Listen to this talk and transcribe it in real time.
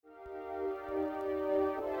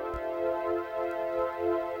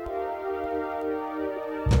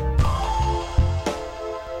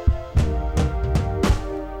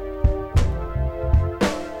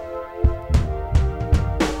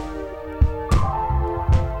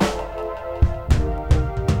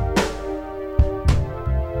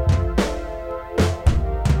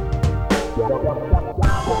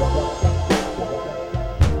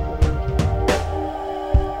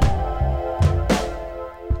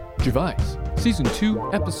JAVICE, Season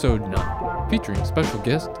 2, Episode 9, featuring special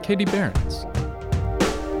guest Katie Behrens.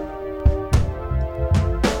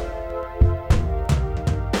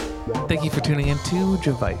 Thank you for tuning in to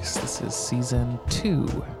JAVICE. This is Season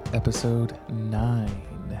 2, Episode 9.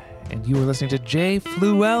 And you are listening to Jay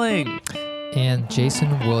Flewelling. And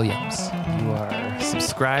Jason Williams. You are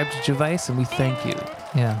subscribed to JAVICE, and we thank you.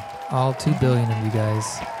 Yeah, all 2 billion of you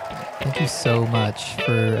guys. Thank you so much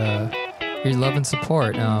for your love and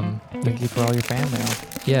support. Thank you for all your fan mail.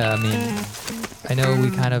 Yeah, I mean, I know we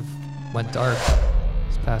kind of went dark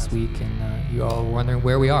this past week, and you all were wondering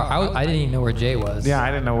where we are. I didn't even know where Jay was. Yeah, I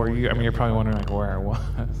didn't know where you... I mean, you're probably wondering where I was.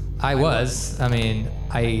 I was. I mean,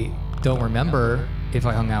 I don't remember if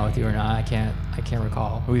I hung out with you or not. I can't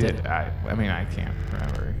recall. We did. I mean, I can't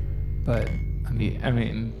remember. But,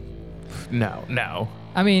 No.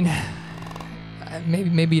 I mean,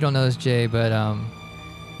 maybe you don't know this, Jay, but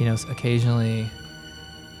occasionally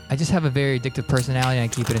I just have a very addictive personality and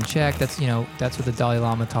I keep it in check. That's what the Dalai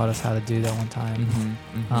Lama taught us how to do that one time.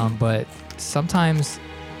 But sometimes,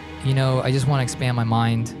 I just want to expand my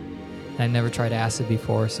mind, and I never tried acid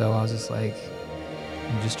before, so I was just like,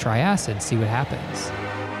 just try acid, see what happens.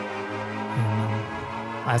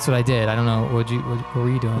 And that's what I did. I don't know. What were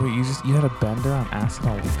you doing? Wait, you had a bender on acid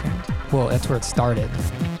all weekend? Well, that's where it started.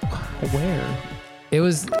 Where?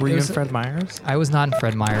 Were you in Fred Meyer's? I was not in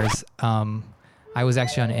Fred Meyer's. I was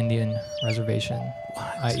actually on an Indian reservation.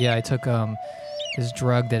 What? I took this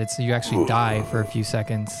drug that you actually die for a few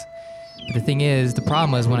seconds. But the thing is, the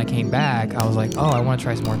problem was when I came back, I was like, oh, I want to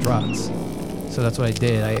try some more drugs. So that's what I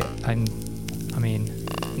did. I mean,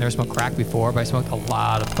 never smoked crack before, but I smoked a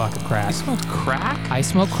lot of fucking crack. You smoked crack? I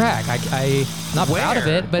smoked crack. I'm not proud of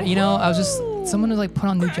it, but I was just someone who put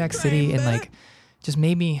on New Jack City and just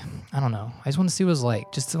made me, I don't know. I just wanted to see what it was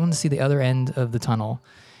like. Just wanted to see the other end of the tunnel.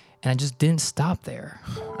 And I just didn't stop there.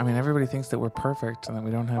 I mean, everybody thinks that we're perfect and that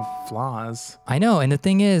we don't have flaws. I know. And the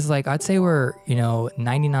thing is, I'd say we're,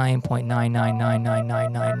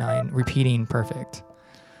 99.9999999 repeating perfect.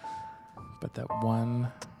 But that one...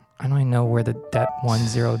 I don't even know where that 10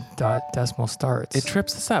 decimal starts. It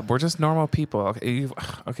trips us up. We're just normal people.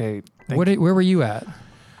 Okay. Where were you at?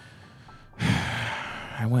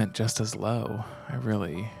 I went just as low. I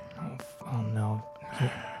really... Oh no.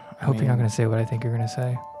 I hope you're not going to say what I think you're going to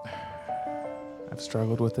say. I've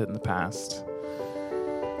struggled with it in the past.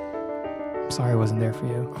 I'm sorry I wasn't there for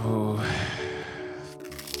you. Oh,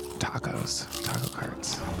 taco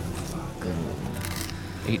carts. Fuck.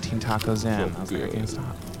 18 tacos in. I was like, I can't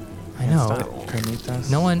stop. I know.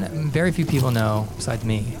 Very few people know, besides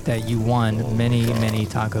me, that you won many, many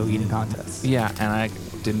taco eating contests. Yeah, and I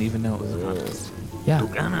didn't even know it was a contest. Yeah.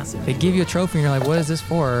 They give you a trophy and you're like, what is this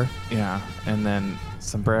for? Yeah, and then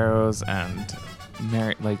sombreros and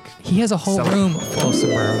he has a whole room full of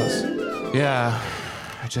sombreros. Yeah.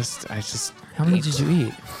 I just How many did you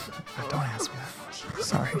eat? Don't ask me that much.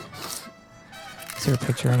 Sorry. Is there a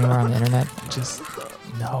picture anywhere on the internet?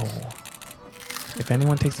 No. If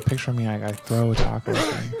anyone takes a picture of me, I throw a taco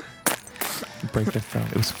thing. Break their phone.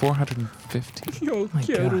 It was 450. Oh my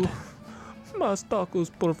God. Más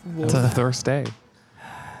tacos, por favor. It's a Thursday.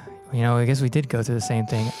 I guess we did go through the same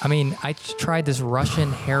thing. I mean, I tried this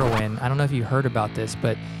Russian heroin. I don't know if you heard about this,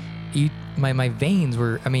 but my veins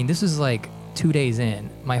were, this was 2 days in.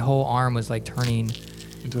 My whole arm was turning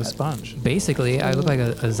into a sponge. Basically, I looked like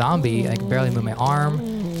a zombie. I could barely move my arm.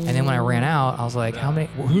 And then when I ran out, I was like,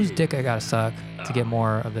 whose dick I gotta suck to get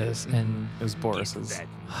more of this? And it was Boris's.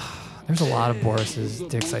 There's a lot of Boris's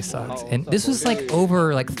dicks I sucked. And this was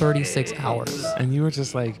over 36 hours. And you were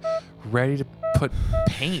just ready to put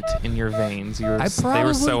paint in your veins. They were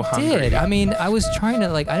so hungry. Did. I was trying to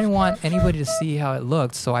I didn't want anybody to see how it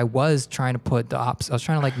looked, so I was trying to put the opposite. I was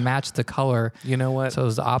trying to match the color. You know what? So it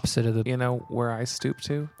was the opposite of the. You know where I stooped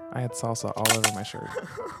to? I had salsa all over my shirt.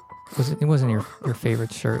 It wasn't your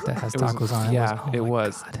favorite shirt that has tacos on it? Yeah, it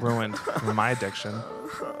was. God. Ruined my addiction.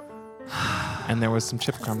 And there was some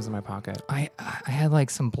chip crumbs in my pocket. I had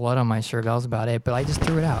some blood on my shirt. That was about it. But I just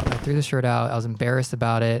threw it out. I threw the shirt out. I was embarrassed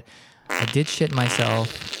about it. I did shit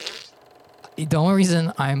myself. The only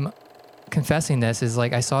reason I'm confessing this is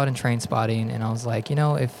I saw it in Train Spotting, and I was like,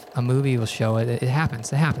 if a movie will show it, it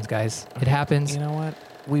happens. It happens, guys. It happens. You know what?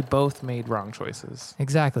 We both made wrong choices.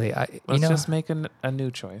 Exactly. Let's just make a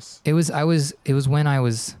new choice. It was when I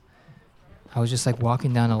was just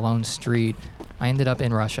walking down a lone street. I ended up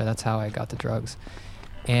in Russia. That's how I got the drugs.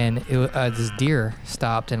 And this deer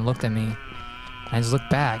stopped and looked at me. And I just looked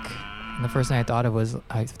back. And the first thing I thought of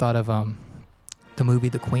the movie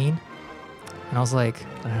The Queen. And I was like,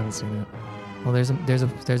 I haven't seen it. Well, there's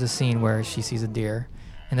a scene where she sees a deer,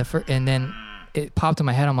 and then it popped in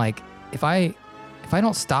my head. I'm like, if I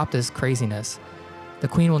don't stop this craziness, the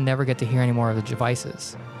Queen will never get to hear any more of the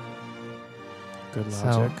JAVICEs. Good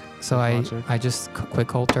logic. So I just quit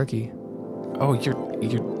cold turkey. Oh,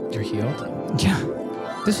 you're healed? Yeah.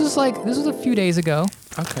 This was a few days ago.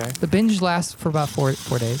 Okay. The binge lasts for about four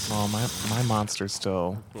days. Well, my monster's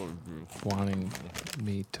still wanting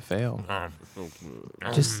me to fail. I'm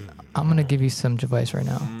gonna give you some JAVICE right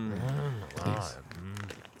now. Please.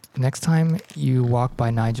 Next time you walk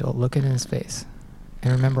by Nigel, look at his face,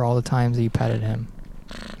 and remember all the times that you petted him,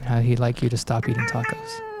 and how he'd like you to stop eating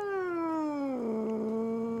tacos.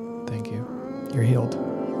 Thank you. You're healed.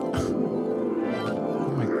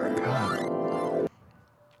 Oh my God.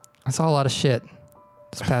 I saw a lot of shit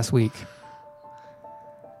this past week.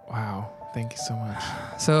 Wow. Thank you so much.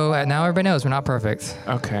 So now everybody knows we're not perfect.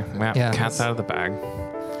 Okay. Yeah. Cat's out of the bag.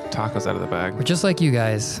 Tacos out of the bag. We're just like you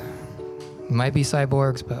guys. We might be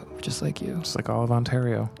cyborgs, but we're just like you. Just like all of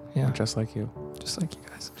Ontario. Yeah. We're just like you. Just like you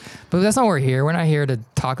guys. But that's not why we're here. We're not here to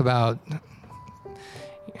talk about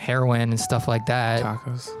heroin and stuff like that.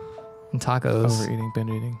 Tacos. And tacos. Overeating, binge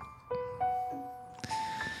eating.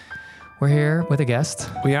 We're here with a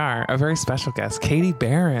guest. We are a very special guest, Katie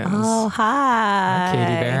Behrens. Oh, hi.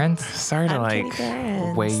 Katie Behrens. Sorry to I'm Katie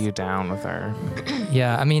Behrens. weigh you down with our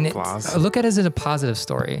Yeah, I mean, flaws. look at it as a positive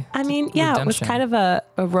story. I mean, yeah, it was Redemption. kind of a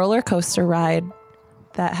roller coaster ride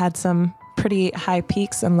that had some pretty high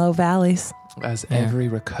peaks and low valleys. As Yeah. every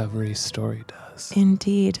recovery story does.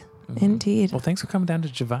 Indeed. Mhm. Indeed. Well, thanks for coming down to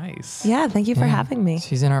JAVICE. Yeah, thank you for Yeah. having me.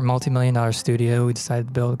 She's in our multi-million-dollar studio we decided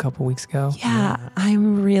to build a couple weeks ago. Yeah,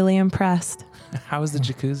 I'm really impressed. How was the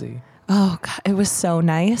jacuzzi? Oh, God, it was so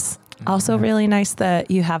nice. Also, Mhm. really nice that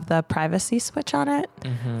you have the privacy switch on it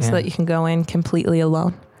Mm-hmm. Yeah. so that you can go in completely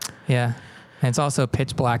alone. Yeah. And it's also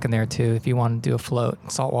pitch black in there too if you want to do a float,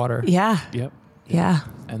 salt water. Yeah. Yep. Yeah.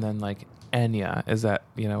 And then like Enya is that,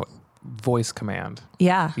 voice command.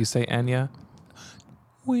 Yeah. You say Enya.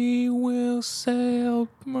 We will sail.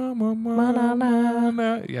 Ma, ma, ma, Ma, ma,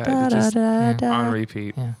 ma. Yeah, Da, it da, just da, da. on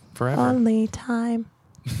repeat Yeah. forever. Only time.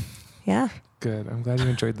 Yeah. Good. I'm glad you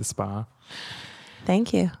enjoyed the spa.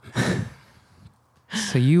 Thank you.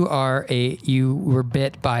 So you were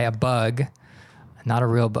bit by a bug, not a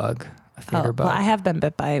real bug, a theater Oh, bug. well, I have been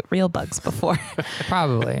bit by real bugs before.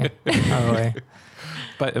 Probably.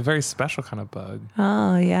 But a very special kind of bug.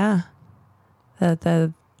 Oh yeah,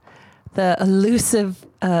 the elusive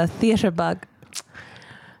theater bug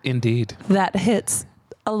Indeed. that hits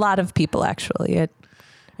a lot of people. Actually,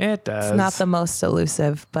 It does. it's not the most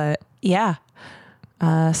elusive, but yeah.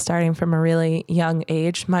 Starting from a really young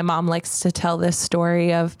age, my mom likes to tell this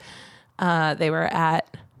story of they were at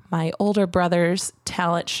my older brother's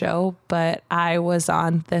talent show, but I was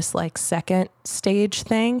on this like second stage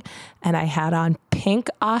thing, and I had on pink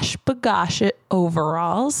Oshkosh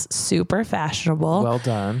overalls, super fashionable. Well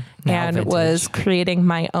done. Now and vintage. was creating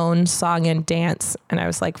my own song and dance. And I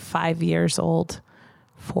was like 5 years old,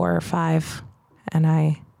 4 or 5. And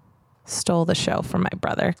I stole the show from my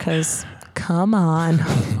brother because, come on.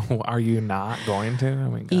 Are you not going to?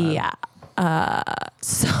 Oh my God. Yeah.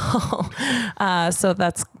 So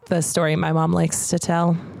that's the story my mom likes to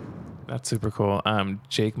tell. That's super cool.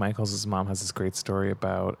 Jake Michaels' mom has this great story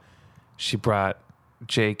about she brought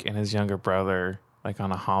Jake and his younger brother like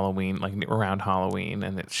on a Halloween, like around Halloween,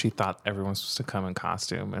 and she thought everyone was supposed to come in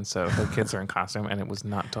costume, and so the kids are in costume, and it was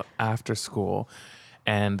not till after school.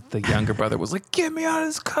 And the younger brother was like, "Get me out of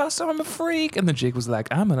this costume, I'm a freak." And then Jake was like,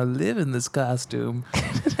 "I'm gonna live in this costume."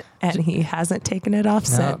 And he hasn't taken it off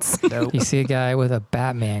since. Nope. You see a guy with a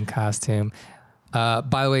Batman costume. By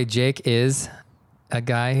the way, Jake is a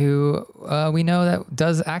guy who we know that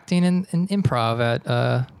does acting and improv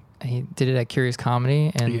at. He did it at Curious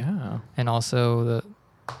Comedy and also the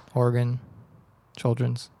Oregon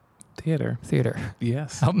Children's Theater.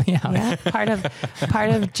 Yes. Help me out. Yeah, part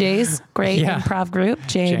of Jay's great Yeah. improv group,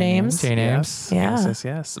 Jay Names. Jay Names. Yes.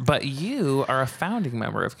 Yeah. Yes. But you are a founding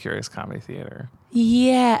member of Curious Comedy Theater.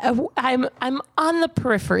 Yeah, I'm on the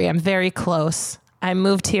periphery. I'm very close. I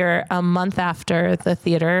moved here a month after the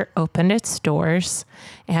theater opened its doors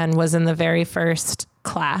and was in the very first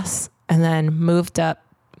class, and then moved up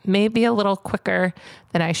maybe a little quicker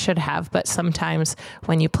than I should have. But sometimes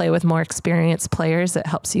when you play with more experienced players, it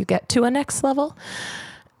helps you get to a next level.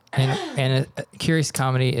 And Curious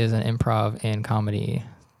Comedy is an improv and comedy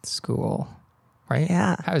school, right?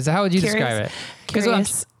 Yeah. How would you describe it? 'Cause I'm-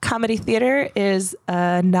 Curious Comedy Theater is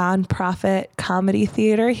a nonprofit comedy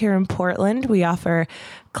theater here in Portland. We offer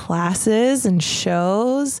classes and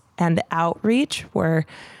shows and outreach. We're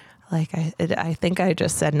I think I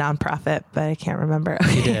just said nonprofit, but I can't remember.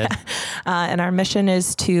 You did. And our mission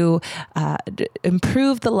is to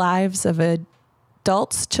improve the lives of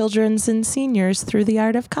adults, children, and seniors through the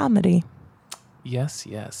art of comedy. Yes.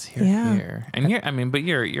 Here, Yeah. here. And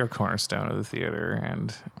you're a cornerstone of the theater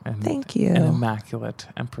and Thank you. an immaculate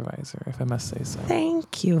improviser, if I must say so.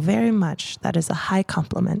 Thank you very much. That is a high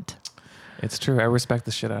compliment. It's true. I respect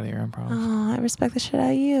the shit out of your improv. Oh, I respect the shit out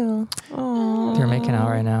of you. Oh, They're making out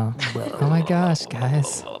right now. Oh my gosh,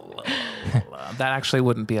 guys. That actually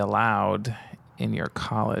wouldn't be allowed in your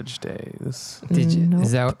college days. Did you?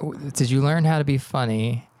 Nope. Did you learn how to be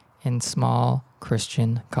funny in small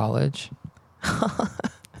Christian college?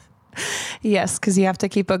 Yes, because you have to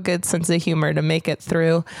keep a good sense of humor to make it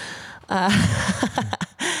through. I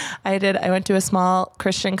went to a small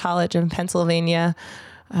Christian college in Pennsylvania.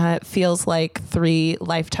 It feels like 3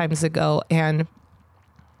 lifetimes ago. And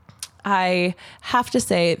I have to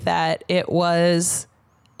say that it was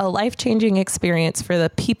a life-changing experience for the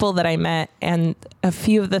people that I met and a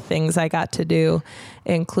few of the things I got to do,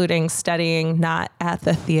 including studying not at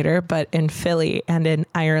the theater, but in Philly and in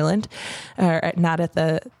Ireland, or not at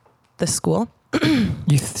the school.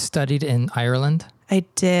 You studied in Ireland? I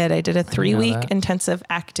did a 3-week that. intensive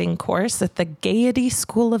acting course at the Gaiety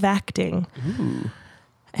School of Acting. Ooh.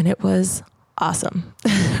 And it was awesome.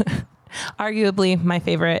 Arguably my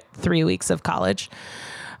favorite 3 weeks of college.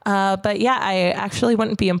 But yeah, I actually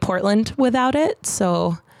wouldn't be in Portland without it.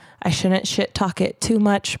 So I shouldn't shit talk it too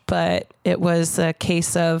much, but it was a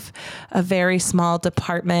case of a very small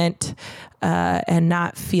department and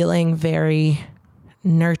not feeling very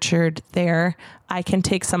nurtured there. I can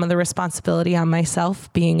take some of the responsibility on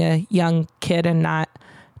myself being a young kid and not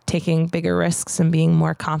taking bigger risks and being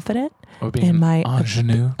more confident in my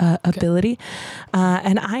ability.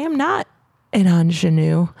 And I am not an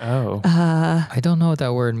ingenue. Oh. I don't know what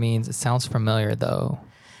that word means. It sounds familiar though.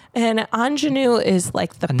 An ingenue is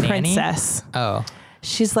like the A nanny? princess. Oh.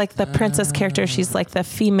 She's like the princess character. She's like the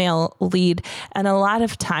female lead. And a lot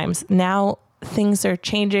of times now things are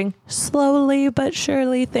changing slowly, but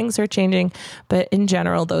surely things are changing. But in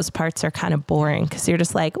general, those parts are kind of boring because you're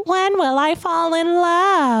just like, when will I fall in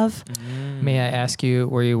love? May I ask you,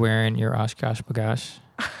 were you wearing your Oshkosh Bagosh?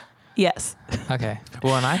 Yes. Okay.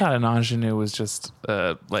 Well, and I thought an ingenue was just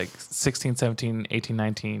like 16, 17, 18,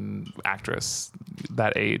 19 actress,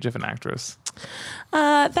 that age of an actress.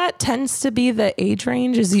 That tends to be the age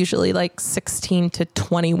range is usually like 16 to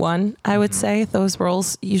 21, I would say. Those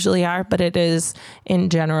roles usually are, but it is in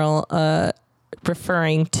general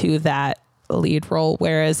referring to that lead role.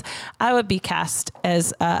 Whereas I would be cast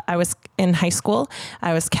as I was in high school,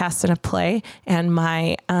 I was cast in a play and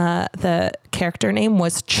my the character name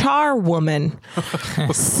was Charwoman.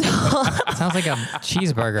 Sounds like a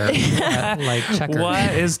cheeseburger at, like Checkers.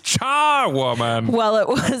 What is Charwoman? Well, it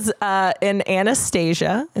was in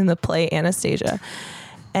Anastasia, in the play Anastasia.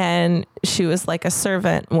 And she was like a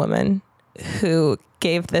servant woman who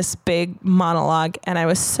gave this big monologue. And I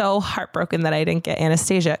was so heartbroken that I didn't get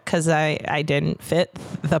Anastasia because I didn't fit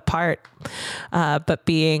the part. But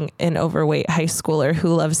being an overweight high schooler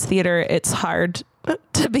who loves theater, it's hard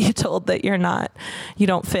to be told that you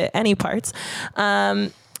don't fit any parts.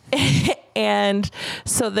 And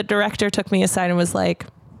so the director took me aside and was like,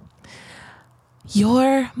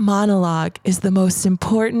 your monologue is the most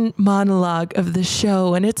important monologue of the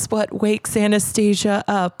show, and it's what wakes Anastasia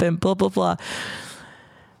up, and blah, blah, blah.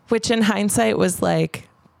 Which in hindsight was like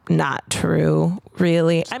not true,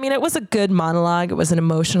 really. I mean, it was a good monologue. It was an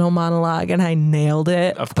emotional monologue, and I nailed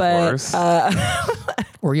it. Of course.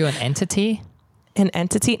 Were you an entity? An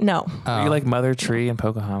entity? No. Were you like Mother Tree and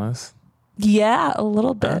Pocahontas? Yeah, a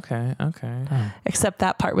little bit. Okay. Oh. Except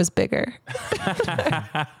that part was bigger.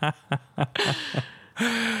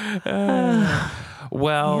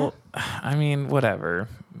 Well, I mean, whatever.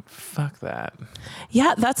 Fuck that.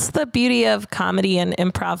 Yeah, that's the beauty of comedy and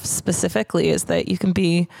improv specifically, is that you can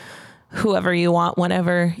be whoever you want,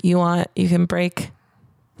 whenever you want. You can break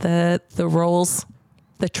the roles,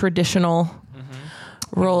 the traditional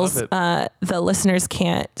roles. The listeners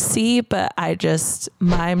can't see, but I just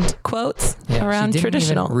mimed quotes around she didn't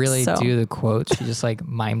traditional. Even really do the quotes. She just like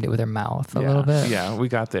mimed it with her mouth a little bit. Yeah, we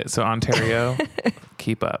got that. So Ontario,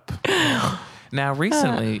 keep up. Now,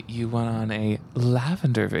 recently, you went on a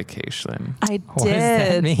lavender vacation. I did. What does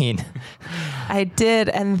that mean? I did,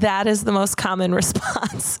 and that is the most common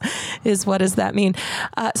response is, what does that mean?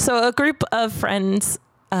 So a group of friends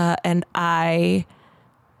and I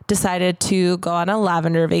decided to go on a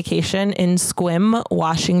lavender vacation in Sequim,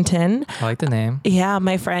 Washington. I like the name. Yeah,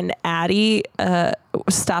 my friend Addie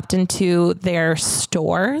stopped into their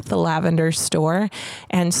store, the lavender store,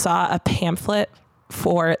 and saw a pamphlet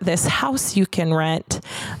for this house you can rent.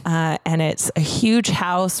 And it's a huge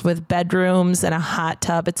house with bedrooms and a hot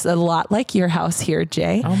tub. It's a lot like your house here,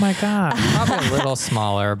 Jay. Oh my God. Probably a little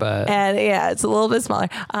smaller, but. And yeah, it's a little bit smaller.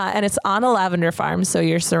 And it's on a lavender farm. So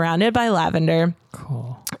you're surrounded by lavender.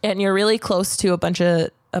 Cool. And you're really close to a bunch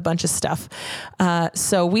of stuff.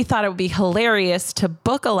 So we thought it would be hilarious to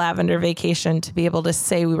book a lavender vacation, to be able to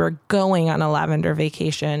say we were going on a lavender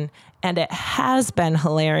vacation. And it has been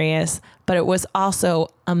hilarious, but it was also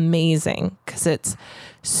amazing because it's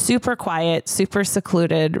super quiet, super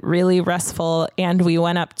secluded, really restful. And we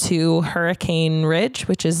went up to Hurricane Ridge,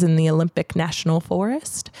 which is in the Olympic National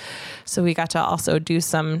Forest. So we got to also do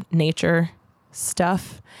some nature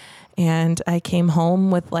stuff. And I came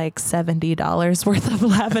home with like $70 worth of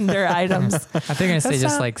lavender items. I think I'm going to say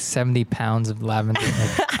just like 70 pounds of lavender.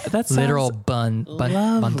 Like That's literal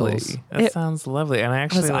bundles. That sounds lovely. And I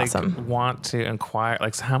actually awesome. want to inquire,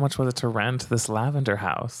 like, so how much was it to rent this lavender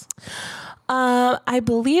house? I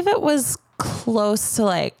believe it was close to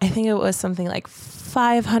I think it was something like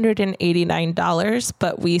 $589,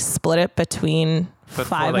 but we split it between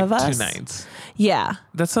five of us. 2 nights. Yeah.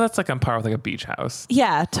 That's like on par with like a beach house.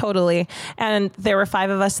 Yeah, totally. And there were 5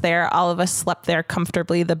 of us there. All of us slept there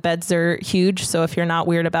comfortably. The beds are huge. So if you're not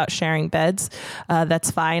weird about sharing beds, that's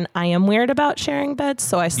fine. I am weird about sharing beds.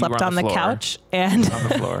 So I slept on the couch and on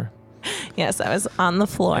the floor. Yes, I was on the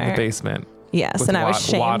floor. In the basement. Yes. With And I was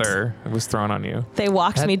shamed. Water was thrown on you. They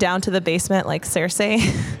walked me down to the basement like Cersei.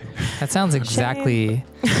 That sounds exactly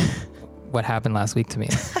what happened last week to me.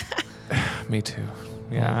 Me too.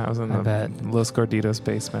 Yeah, I was in the Los Gorditos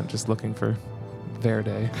basement just looking for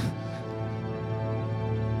Verde.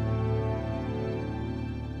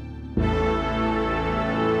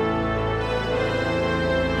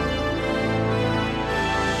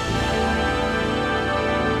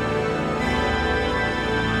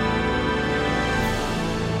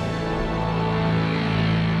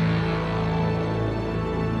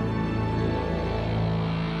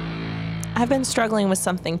 I've been struggling with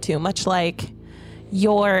something too, much like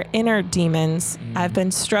your inner demons. I've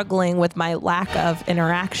been struggling with my lack of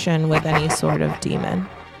interaction with any sort of demon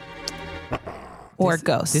or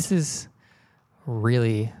ghost. This is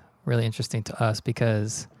really, really interesting to us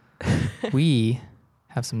because we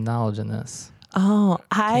have some knowledge in this. Oh,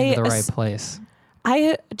 Came to the right place.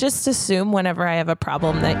 I just assume whenever I have a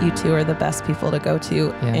problem that you two are the best people to go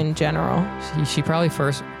to in general. She probably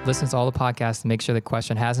first listens to all the podcasts to make sure the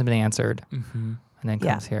question hasn't been answered. Mm-hmm. And then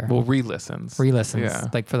comes here. Well, re-listens.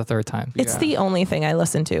 Like for the 3rd time. It's the only thing I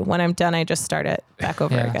listen to. When I'm done, I just start it back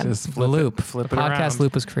over again. Just flip the loop. Flip it Podcast around.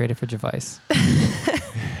 loop was created for JAVICE.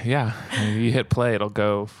 Yeah. You hit play, it'll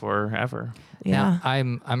go forever. Yeah.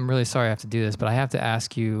 Now, I'm really sorry I have to do this, but I have to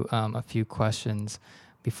ask you a few questions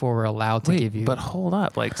before we're allowed to give you. But hold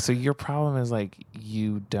up. So your problem is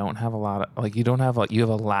you don't have a lot of, you have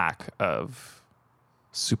a lack of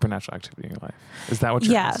supernatural activity in your life. Is that what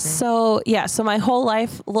you're asking? So my whole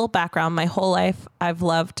life, a little background, my whole life I've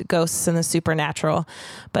loved ghosts and the supernatural,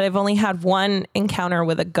 but I've only had one encounter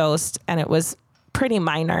with a ghost and it was pretty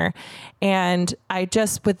minor. And I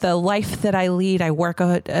just, with the life that I lead, I work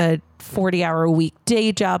a 40-hour a week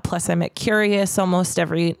day job, plus I'm at Curious almost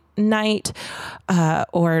every night,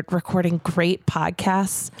 or recording great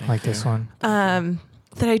podcasts. Like this one.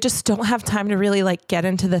 That I just don't have time to really get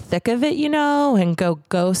into the thick of it, and go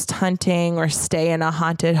ghost hunting or stay in a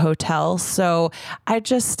haunted hotel. So I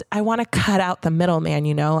want to cut out the middleman,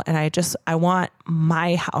 and I want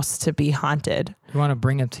my house to be haunted. You want to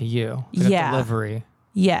bring it to you. Delivery.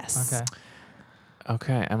 Yes.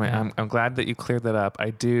 Okay. I mean, I'm glad that you cleared that up. I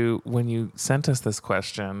do. When you sent us this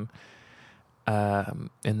question, in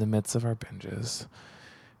the midst of our binges,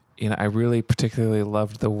 I really particularly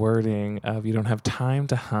loved the wording of "you don't have time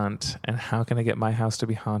to hunt," and how can I get my house to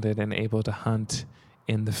be haunted and able to hunt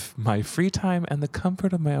in my free time and the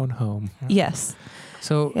comfort of my own home. Yes.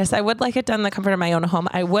 So yes, I would like it done in the comfort of my own home.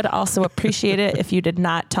 I would also appreciate it if you did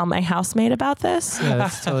not tell my housemate about this. Yeah,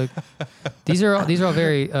 that's totally. These are all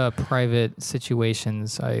very private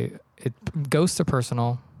situations. Ghosts are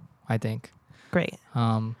personal, I think. Great.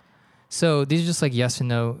 So these are just yes and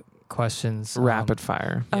no questions. Rapid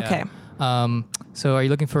fire. Yeah. Okay. So are you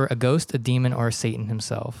looking for a ghost, a demon, or Satan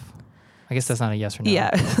himself? I guess that's not a yes or no. Yeah.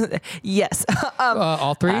 Yes.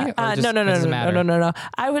 All three? No.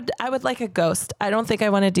 I would like a ghost. I don't think I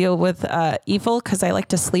want to deal with evil because I like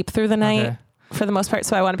to sleep through the night for the most part.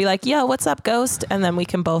 So I want to be yo, what's up, ghost? And then we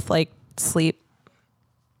can both sleep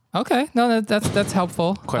Okay, no, that's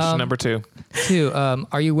helpful. Question number 2. 2.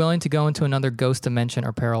 Are you willing to go into another ghost dimension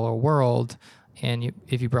or parallel world? And you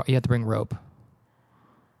have to bring rope.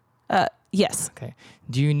 Yes. Okay.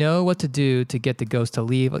 Do you know what to do to get the ghost to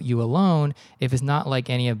leave you alone if it's not like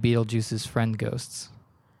any of Beetlejuice's friend ghosts?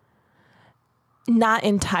 Not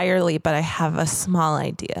entirely, but I have a small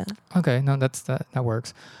idea. Okay, no, that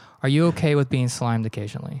works. Are you okay with being slimed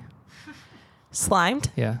occasionally? Slimed?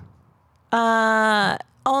 Yeah.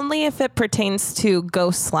 Only if it pertains to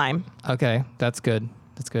ghost slime. Okay, that's good.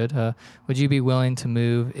 That's good. Would you be willing to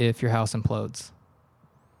move if your house implodes?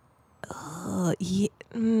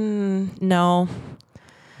 No.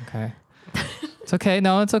 Okay. It's okay.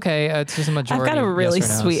 No, it's okay. It's just a majority. I've got a really yes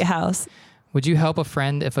or no's. sweet house. Would you help a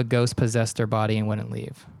friend if a ghost possessed their body and wouldn't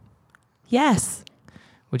leave? Yes.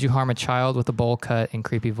 Would you harm a child with a bowl cut and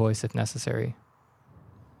creepy voice if necessary?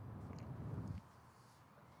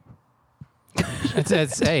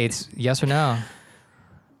 It's yes or no.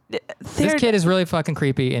 This kid is really fucking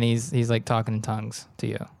creepy, and he's like talking in tongues to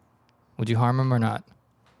you. Would you harm him or not?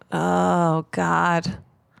 Oh God,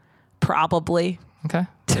 probably. Okay,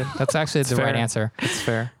 that's actually the right answer. It's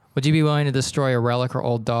fair. Would you be willing to destroy a relic or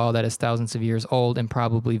old doll that is thousands of years old and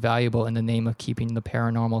probably valuable in the name of keeping the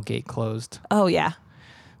paranormal gate closed? Oh yeah.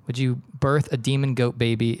 Would you birth a demon goat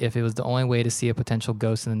baby if it was the only way to see a potential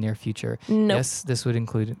ghost in the near future? Nope. Yes, this would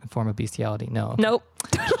include a form of bestiality. No. Nope.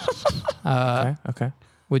 Okay.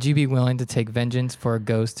 Would you be willing to take vengeance for a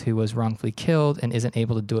ghost who was wrongfully killed and isn't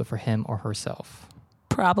able to do it for him or herself?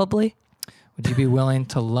 Probably. Would you be willing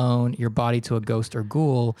to loan your body to a ghost or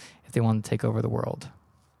ghoul if they wanted to take over the world?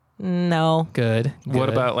 No. Good. What Good.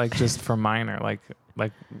 about like just for minor, like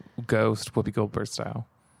Ghost, Whoopi Goldberg style?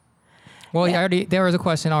 Well, there was a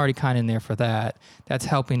question already kind of in there for that. That's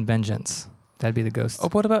helping vengeance. That'd be the ghost. Oh,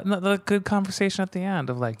 what about the good conversation at the end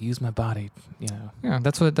of like use my body, you know? Yeah,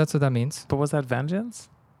 that's what that means. But was that vengeance?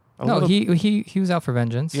 He was out for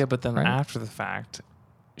vengeance. Yeah, but then right? after the fact,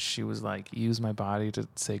 she was like, use my body to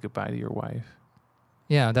say goodbye to your wife.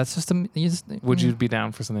 Yeah, that's just Would you be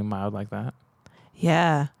down for something mild like that?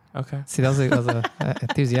 Yeah. Okay. See, that was a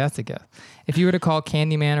enthusiastic guess. If you were to call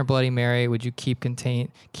Candyman or Bloody Mary, would you keep it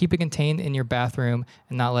contained in your bathroom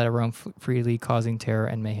and not let it roam freely, causing terror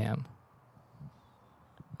and mayhem?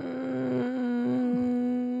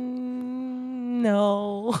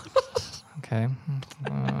 No. Okay.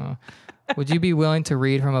 Would you be willing to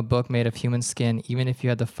read from a book made of human skin, even if you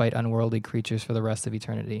had to fight unworldly creatures for the rest of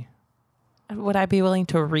eternity? Would I be willing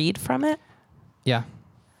to read from it? Yeah.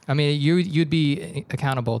 I mean, you'd be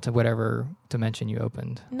accountable to whatever dimension you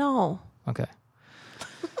opened. No. Okay.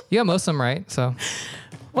 You got most of them right, so.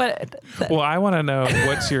 What? Well, I want to know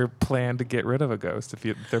what's your plan to get rid of a ghost if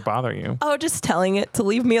they're bothering you. Oh, just telling it to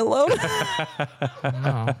leave me alone.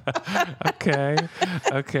 No. Okay.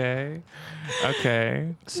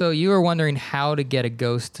 So you were wondering how to get a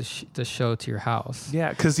ghost to show to your house.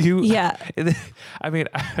 Yeah, because you. Yeah. I mean,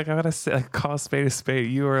 I gotta say, like, call a spade a spade.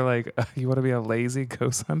 You were like, you want to be a lazy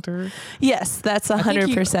ghost hunter? Yes, that's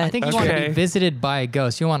 100%. I think you want to Okay. be visited by a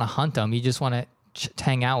ghost. You want to hunt them. You just want to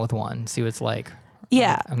hang out with one, see what it's like.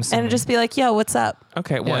 Yeah. I'm assuming. And just be like, yo, what's up?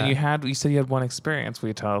 Okay. Well, Yeah. you said you had one experience. Will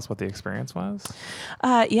you tell us what the experience was?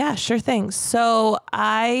 Yeah, sure thing. So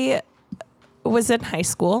I was in high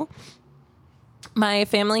school. My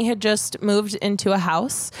family had just moved into a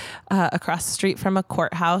house across the street from a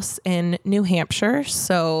courthouse in New Hampshire.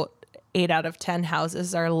 So 8 out of 10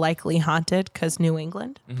 houses are likely haunted because New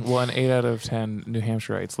England. Well, an 8 out of 10 New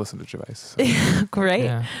Hampshireites listen to JAVICE. So. Great.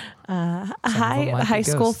 Yeah. Hi, might be high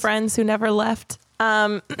school ghosts. friends who never left.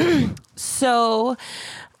 So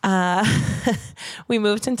we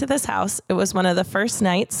moved into this house. It was one of the first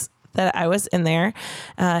nights that I was in there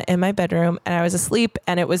in my bedroom, and I was asleep,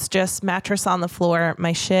 and it was just mattress on the floor,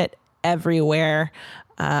 my shit everywhere.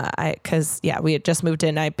 We had just moved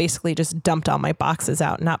in. I basically just dumped all my boxes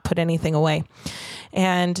out, not put anything away.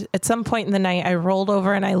 And at some point in the night, I rolled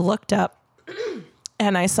over and I looked up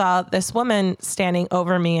and I saw this woman standing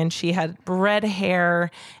over me, and she had red hair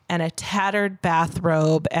and a tattered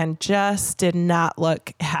bathrobe and just did not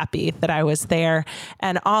look happy that I was there.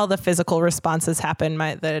 And all the physical responses happened.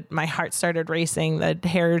 My heart started racing, the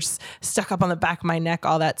hairs stuck up on the back of my neck,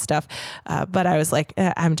 all that stuff. But I was like,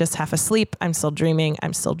 I'm just half asleep. I'm still dreaming.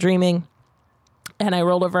 And I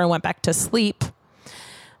rolled over and went back to sleep.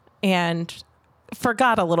 And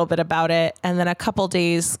forgot a little bit about it. And then a couple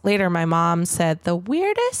days later, my mom said, the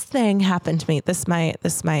weirdest thing happened to me. This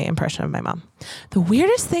is my impression of my mom. The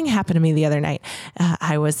weirdest thing happened to me the other night.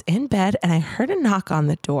 I was in bed and I heard a knock on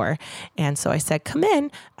the door. And so I said, come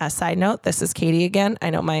in. Side note, this is Katie again. I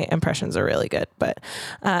know my impressions are really good, but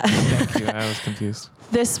Thank you. I was confused.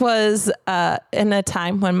 This was in a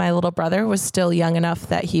time when my little brother was still young enough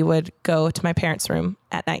that he would go to my parents' room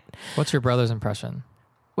at night. What's your brother's impression?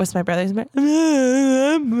 What's my brother's name?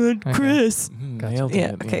 I'm Chris. Gotcha. Nailed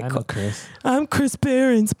Yeah, it. okay, I know cool. Chris. I'm Chris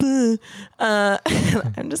Barron's.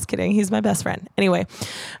 I'm just kidding. He's my best friend. Anyway,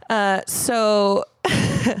 so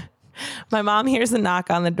my mom hears a knock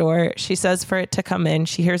on the door. She says for it to come in.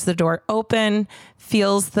 She hears the door open,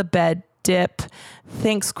 feels the bed dip,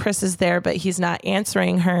 thinks Chris is there, but he's not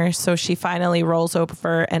answering her. So she finally rolls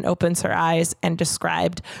over and opens her eyes and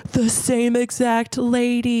described the same exact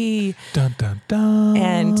lady. Dun, dun, dun.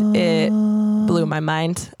 And it blew my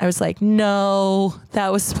mind. I was like, no,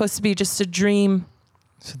 that was supposed to be just a dream.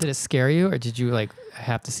 So did it scare you, or did you like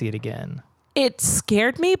have to see it again? It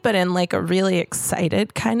scared me, but in like a really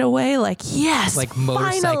excited kind of way. Like, yes, Like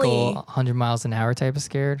motorcycle finally. 100 miles an hour type of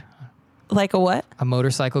scared? Like a what? A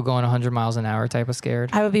motorcycle going 100 miles an hour type of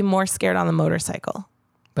scared? I would be more scared on the motorcycle.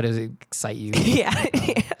 But does it excite you? Yeah.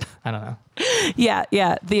 I don't know. Yeah.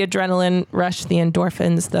 The adrenaline rush, the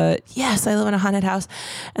endorphins, yes, I live in a haunted house.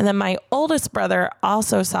 And then my oldest brother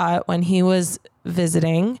also saw it when he was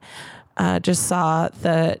visiting. Just saw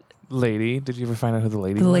the Lady. Did you ever find out who the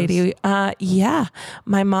lady The was? lady, yeah.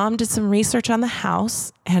 My mom did some research on the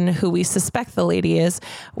house, and who we suspect the lady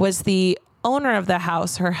was the owner of the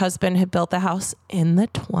house. Her husband had built the house in the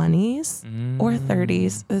 20s or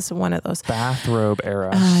 30s. This is one of those. Bathrobe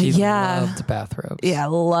era. She Yeah. loved bathrobes. Yeah,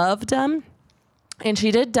 loved them. And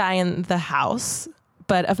she did die in the house,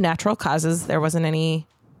 but of natural causes. There wasn't any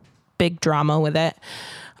big drama with it.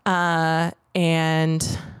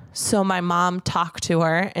 And so my mom talked to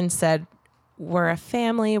her and said, we're a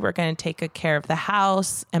family. We're going to take good care of the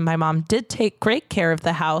house. And my mom did take great care of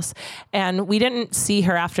the house. And we didn't see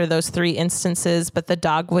her after those 3 instances, but the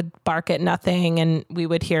dog would bark at nothing. And we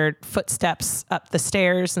would hear footsteps up the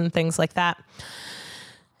stairs and things like that.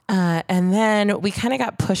 And then we kind of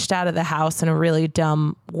got pushed out of the house in a really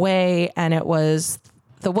dumb way. And it was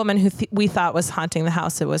the woman who we thought was haunting the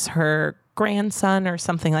house. It was her grandson or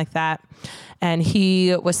something like that. And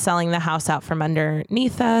he was selling the house out from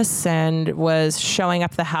underneath us and was showing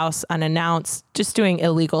up the house unannounced, just doing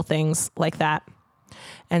illegal things like that.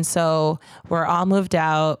 And so we're all moved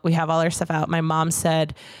out. We have all our stuff out. My mom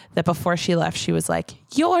said that before she left, she was like,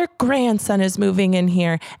 your grandson is moving in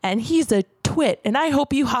here and he's a twit. And I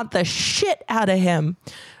hope you haunt the shit out of him,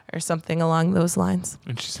 or something along those lines.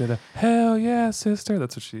 And she said, hell yeah, sister.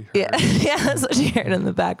 That's what she heard. Yeah. Yeah. That's what she heard in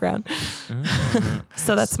the background.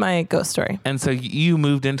 So that's my ghost story. And so you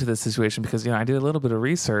moved into this situation because, I did a little bit of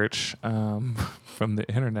research from the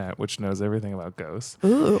internet, which knows everything about ghosts.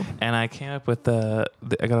 Ooh. And I came up with I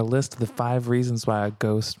got a list of the 5 reasons why a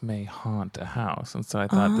ghost may haunt a house. And so I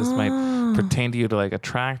thought this might pertain to you to like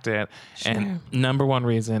attract it. Sure. And number 1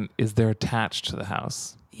 reason is they're attached to the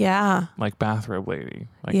house. Yeah. Like bathrobe lady.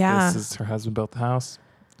 Like Yeah. this is her husband built the house.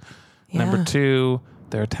 Yeah. Number 2,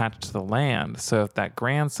 they're attached to the land. So if that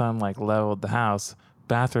grandson like leveled the house,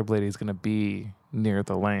 bathrobe lady is going to be near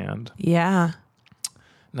the land. Yeah.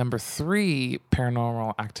 Number 3,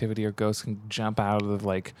 paranormal activity or ghosts can jump out of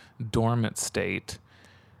like dormant state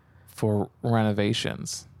for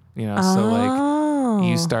renovations. So like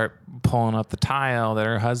you start pulling up the tile that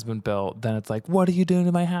her husband built, then it's like, what are you doing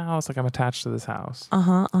to my house? Like I'm attached to this house.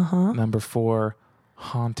 Number 4,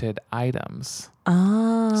 haunted items.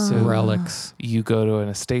 So relics. You go to an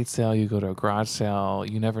estate sale, you go to a garage sale,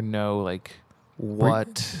 you never know like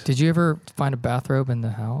what. Did you ever find a bathrobe in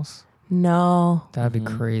the house? No. That'd be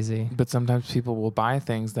crazy. But sometimes people will buy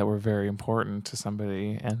things that were very important to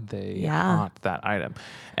somebody and they haunt that item.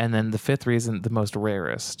 And then the 5th reason, the most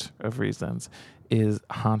rarest of reasons, is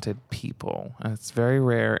haunted people. And it's very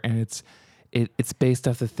rare, and it's based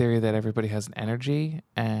off the theory that everybody has an energy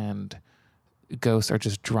and ghosts are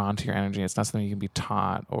just drawn to your energy. It's not something you can be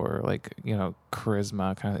taught or like,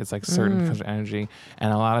 charisma kind of. It's like certain kinds of energy.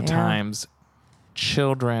 And a lot of times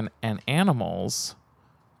children and animals,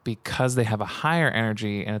 because they have a higher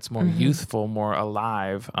energy and it's more youthful, more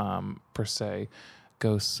alive, per se,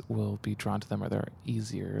 ghosts will be drawn to them or they're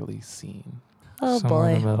easily seen. Oh, Somewhere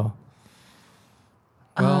in boy. the middle.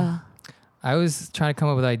 Well, I was trying to come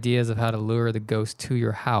up with ideas of how to lure the ghost to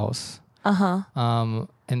your house.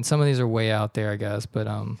 And some of these are way out there, I guess, but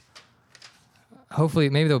hopefully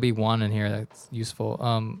maybe there'll be one in here that's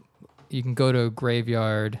useful. You can go to a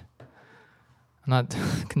graveyard I'm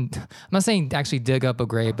not saying actually dig up a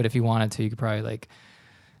grave, but if you wanted to, you could probably like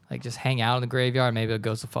just hang out in the graveyard. Maybe a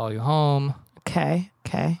ghost will follow you home. Okay.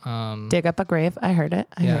 Dig up a grave. I heard it.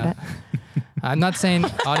 I heard it. I'm not saying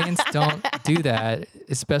audience don't do that,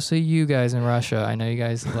 especially you guys in Russia. I know you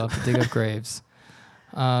guys love to dig up graves.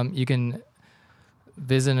 You can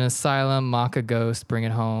visit an asylum, mock a ghost, bring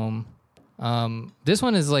it home. This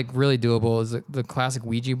one is like really doable. Is the classic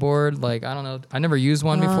Ouija board. Like, I don't know. I never used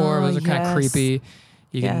one before. Those are kind of creepy.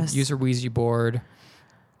 You can use a Ouija board.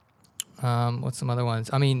 What's some other ones?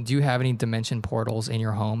 I mean, do you have any dimension portals in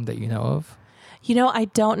your home that you know of? I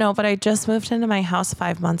don't know, but I just moved into my house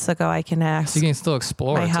 5 months ago. I can ask. So you can still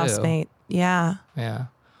explore my too. housemate. Yeah. Yeah.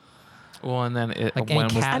 Well, and then Like when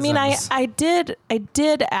was chasms. I mean, I did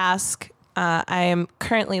ask. I am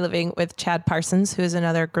currently living with Chad Parsons, who is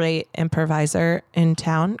another great improviser in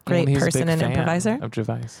town. Great he's a person big and fan improviser. of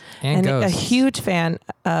JAVICE. And a ghosts. huge fan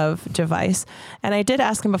of JAVICE. And I did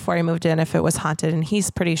ask him before he moved in if it was haunted, and he's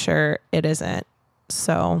pretty sure it isn't.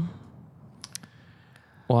 So.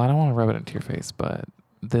 Well, I don't want to rub it into your face, but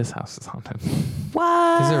this house is haunted.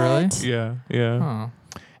 What? Is it really? Yeah. Huh.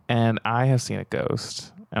 And I have seen a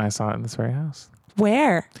ghost, and I saw it in this very house.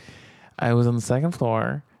 Where? I was on the second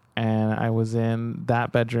floor, and I was in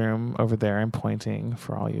that bedroom over there. I'm pointing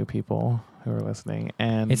for all you people who are listening.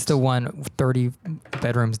 And It's the one 30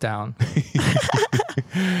 bedrooms down.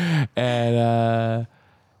 And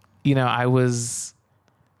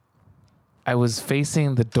I was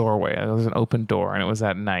facing the doorway. There was an open door, and it was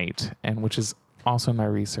at night, and which is also in my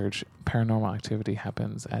research, paranormal activity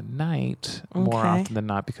happens at night more Okay. often than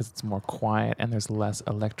not because it's more quiet and there's less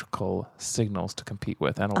electrical signals to compete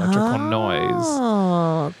with and electrical noise.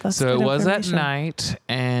 Oh, that's So it good was at information. night,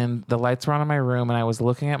 and the lights were on in my room, and I was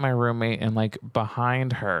looking at my roommate, and like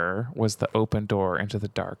behind her was the open door into the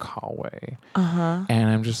dark hallway. Uh-huh. And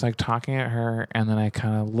I'm just like talking at her, and then I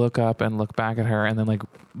kind of look up and look back at her, and then like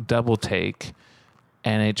double take,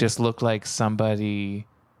 and it just looked like somebody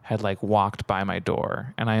had like walked by my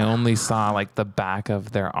door, and I only saw like the back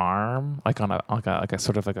of their arm, like on a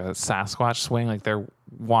sort of like a Sasquatch swing, like they're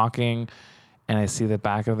walking, and I see the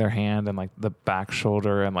back of their hand and like the back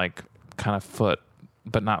shoulder and like kind of foot,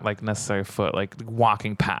 but not like necessarily foot, like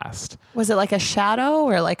walking past. Was it like a shadow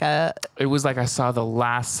or like a... It was like I saw the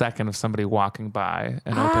last second of somebody walking by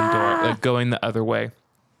an open door, like going the other way.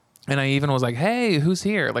 And I even was like, hey, who's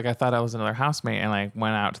here? Like I thought I was another housemate, and I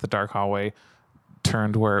went out to the dark hallway,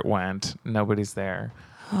 turned where it went, nobody's there.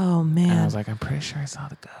 Oh, And I man. was like, I'm pretty sure I saw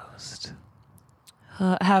the ghost.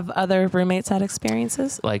 Have other roommates had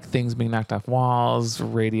experiences? Like things being knocked off walls,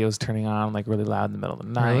 radios turning on like really loud in the middle of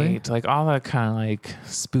the night, Really? like all that kind of like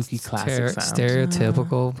spooky classic sounds.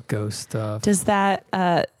 Stereotypical ghost stuff. Does that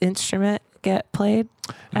instrument get played?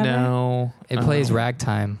 ever? No. It plays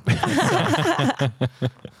ragtime.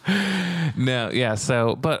 No, yeah.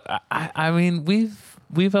 So, but I mean,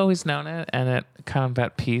 we've always known it, and it kind of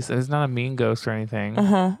at peace. It's not a mean ghost or anything.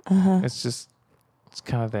 It's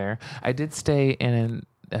kind of there. I did stay in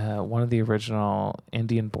one of the original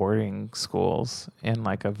Indian boarding schools in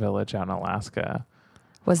like a village out in Alaska.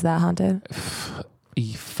 Was that haunted?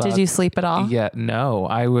 Did you sleep at all? Yeah, no.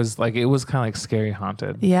 I was like, it was kind of like scary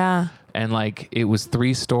haunted. Yeah. And like, it was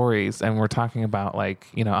 3 stories, and we're talking about like,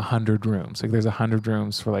 100 rooms. Like there's 100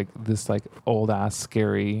 rooms for like this like old ass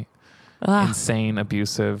scary, insane,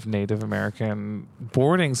 abusive Native American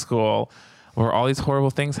boarding school where all these horrible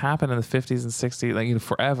things happened in the 50s and 60s, like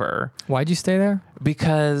forever. Why'd you stay there?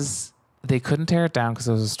 Because they couldn't tear it down because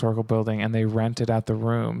it was a historical building, and they rented out the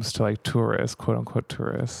rooms to like tourists, quote unquote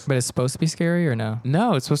tourists. But it's supposed to be scary or no?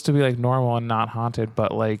 No, it's supposed to be like normal and not haunted,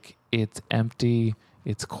 but like it's empty,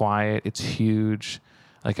 it's quiet, it's huge.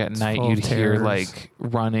 Like at night full of you'd hear terrors. like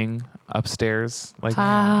running upstairs. Like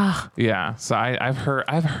yeah. So I've heard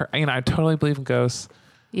I totally believe in ghosts.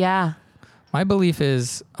 Yeah. My belief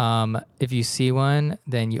is if you see one,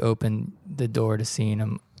 then you open the door to seeing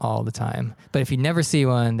them all the time. But if you never see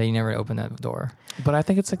one, then you never open that door. But I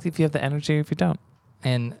think it's like if you have the energy, if you don't.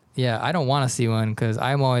 And yeah, I don't want to see one because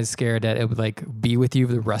I'm always scared that it would like be with you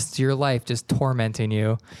for the rest of your life, just tormenting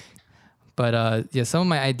you. But yeah, some of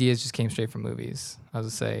my ideas just came straight from movies. I was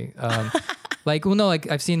gonna say,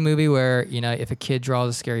 like I've seen a movie where if a kid draws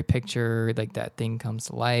a scary picture, like that thing comes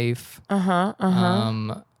to life.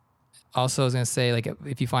 Also, I was gonna say like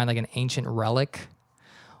if you find like an ancient relic,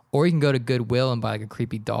 or you can go to Goodwill and buy like a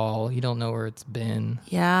creepy doll. You don't know where it's been.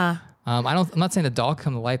 Yeah. I'm not saying the doll could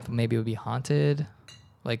come to life, but maybe it would be haunted.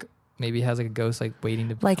 Like maybe it has like a ghost like waiting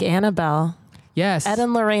to. Like Annabelle. Yes. Ed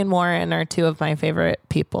and Lorraine Warren are 2 of my favorite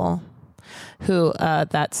people who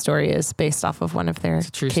that story is based off of one of their It's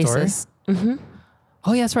a true cases. story?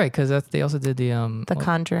 Oh yeah, that's right. Because they also did the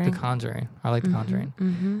Conjuring. The Conjuring. I like The Conjuring.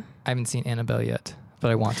 Mm-hmm. I haven't seen Annabelle yet,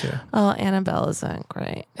 but I want to. Oh, Annabelle isn't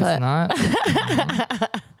great. It's not.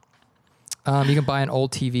 You can buy an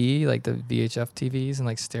old TV, like the VHF TVs, and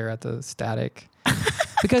like stare at the static.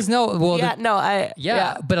 Because but I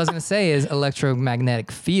was gonna say is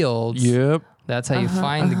electromagnetic fields. Yep. That's how you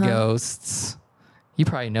find the ghosts. You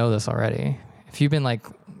probably know this already. If you've been like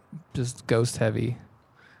just ghost heavy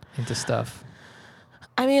into stuff.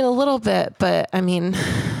 I mean, a little bit, but I mean.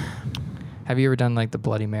 Have you ever done like the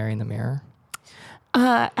Bloody Mary in the mirror?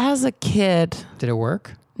 As a kid. Did it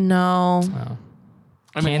work? No. Oh.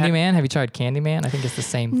 Candyman? Have you tried Candyman? I think it's the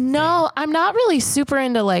same No, thing. I'm not really super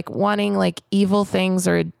into like wanting like evil things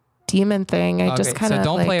or a demon thing. I just kind of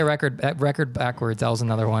don't play a record backwards. That was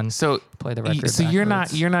another one. So play the record. So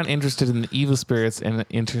backwards. you're not interested in the evil spirits and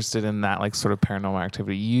interested in that like sort of paranormal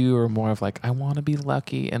activity. You are more of like, I want to be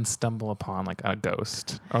lucky and stumble upon like a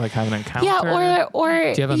ghost or like have an encounter. Yeah, or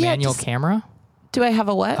do you have a manual camera? Do I have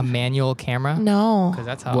a what? A manual camera? No. Because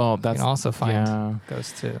that's how you can also find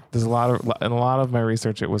ghosts too. There's in a lot of my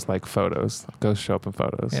research, it was like photos. Ghosts show up in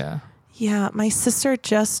photos. Yeah. Yeah, my sister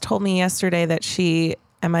just told me yesterday that she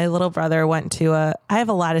and my little brother went to I have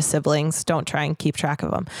a lot of siblings. Don't try and keep track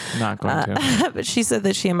of them. Not going to. But she said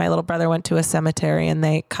that she and my little brother went to a cemetery and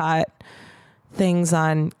they caught things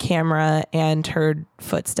on camera and heard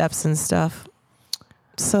footsteps and stuff.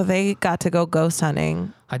 So they got to go ghost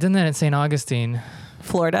hunting. I did that in St. Augustine,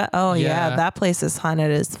 Florida. Oh yeah, that place is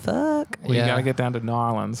haunted as fuck. Well, you got to get down to New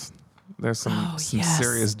Orleans. There's some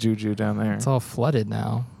serious juju down there. It's all flooded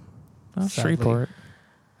now. Oh, Shreveport.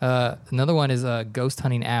 Another one is a ghost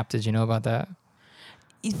hunting app. Did you know about that?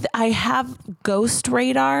 I have Ghost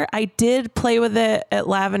Radar. I did play with it at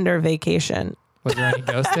Lavender Vacation. Was there any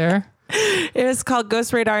ghosts there? It was called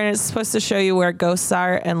Ghost Radar, and it's supposed to show you where ghosts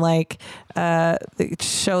are and like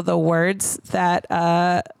show the words that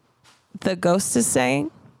the ghost is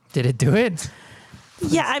saying. Did it do it?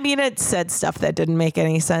 Yeah, I mean, it said stuff that didn't make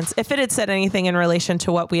any sense. If it had said anything in relation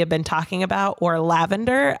to what we had been talking about or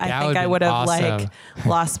lavender, I think I would have like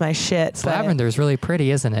lost my shit. Lavender is really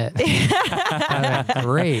pretty, isn't it?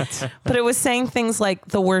 Great. But it was saying things like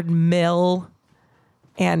the word mill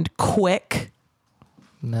and quick.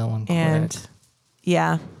 Mill and quick. And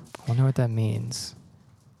yeah. I wonder what that means.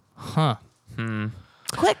 Huh.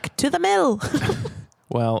 Quick to the mill.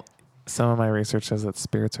 Well, some of my research says that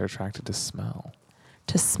spirits are attracted to smell.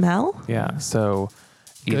 To smell? Yeah. So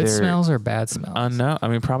good smells or bad smells? No, I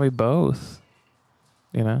mean probably both.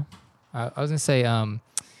 You know? I was gonna say,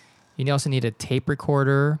 you also need a tape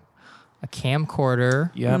recorder, a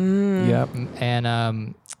camcorder. Yep.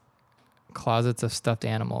 And closets of stuffed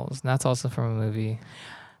animals. And that's also from a movie.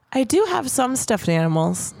 I do have some stuffed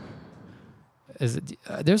animals.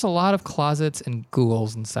 There's a lot of closets and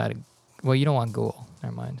ghouls inside. Well, you don't want ghoul.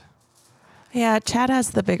 Never mind. Yeah, Chad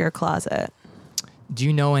has the bigger closet. Do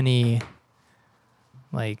you know any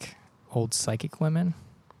like old psychic women?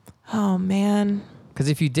 Oh man. Because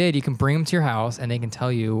if you did, you can bring them to your house and they can tell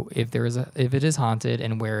you if it is haunted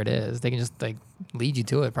and where it is. They can just like lead you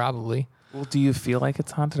to it probably. Well, do you feel like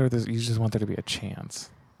it's haunted, or you just want there to be a chance?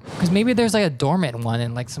 Because maybe there's like a dormant one,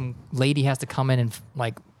 and like some lady has to come in and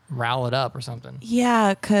like ral it up or something.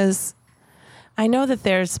 Yeah, because I know that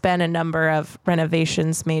there's been a number of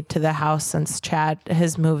renovations made to the house since Chad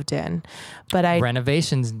has moved in, but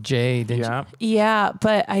renovations, Jay. Yeah,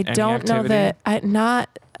 but I don't know that not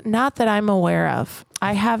that I'm aware of.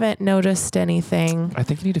 I haven't noticed anything. I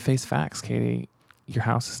think you need to face facts, Katie. Your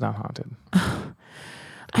house is not haunted.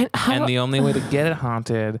 And the only way to get it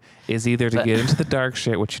haunted is either to get into the dark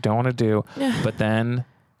shit, which you don't want to do, but then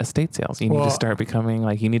estate sales. You need to start becoming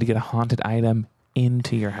like, you need to get a haunted item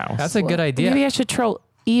into your house. That's a good idea. Maybe I should troll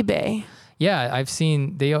eBay. Yeah, I've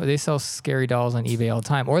seen they sell scary dolls on eBay all the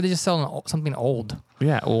time, or they just sell something old.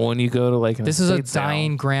 Yeah, well, when you go to like this is a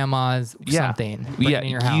dying grandma's something. Yeah, in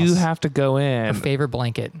your house. You have to go in her favorite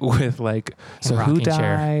blanket with like who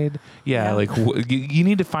died. Chair. Yeah, like you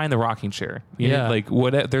need to find the rocking chair.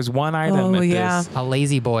 There's one item. This. A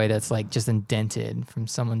lazy boy that's like just indented from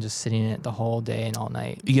someone just sitting in it the whole day and all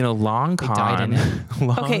night. You know, long con.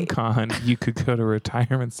 You could go to a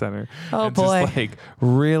retirement center. Oh boy, just like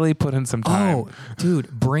really put in some time. Oh, dude,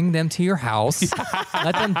 bring them to your house.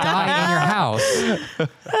 Let them die in your house.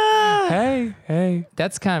 Hey.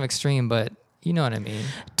 That's kind of extreme, but you know what I mean.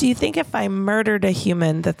 Do you think if I murdered a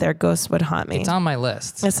human that their ghost would haunt me? It's on my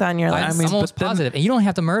list. It's on your list. I'm almost positive. And you don't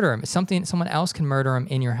have to murder him. Someone else can murder him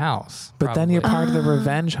in your house. But then you're part of the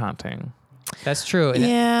revenge haunting. That's true. And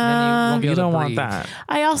yeah. then you don't want that.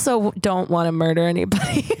 I also don't want to murder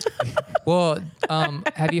anybody. Well,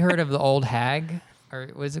 have you heard of the old hag? Or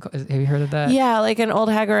what is it called? Have you heard of that? Yeah, like an old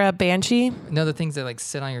hag or a banshee. No, the things that like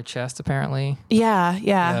sit on your chest apparently.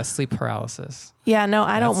 Yeah. Sleep paralysis. Yeah, no,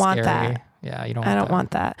 I don't That's want scary. that. Yeah, you don't. I don't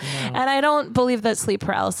want that. No. And I don't believe that sleep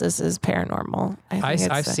paralysis is paranormal.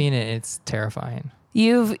 I've seen it. It's terrifying.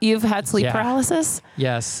 You've had sleep Yeah. paralysis?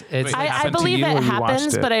 Yes, it's. Wait, I happened to believe you it or you happens,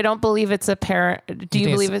 watched it? but I don't believe it's a Do you think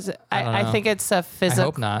believe it's- it's? I don't I know. think it's a I physical.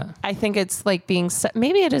 hope not. I think it's like being.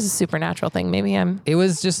 Maybe it is a supernatural thing. Maybe I'm. It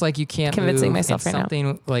was just like you can't Convincing move, myself and right now.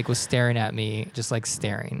 something like was staring at me, just like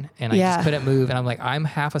staring, and I Yeah. just couldn't move. And I'm like, I'm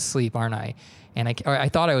half asleep, aren't I? And I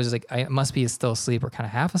thought I was like, I must be still asleep or kind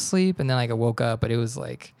of half asleep. And then like I woke up, but it was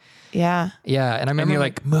like, Yeah. yeah. And I remember And you're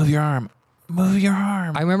like, move your arm. Move your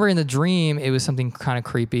arm. I remember in the dream, it was something kind of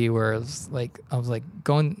creepy where it was like, I was like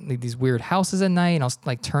going like these weird houses at night and I was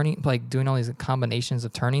like turning, like doing all these combinations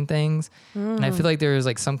of turning things. And I feel like there was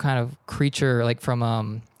like some kind of creature like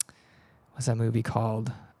from, what's that movie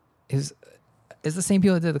called? Is the same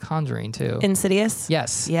people that did The Conjuring too. Insidious.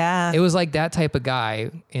 Yes. Yeah. It was like that type of guy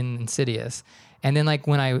in Insidious. And then like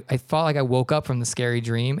when I felt like I woke up from the scary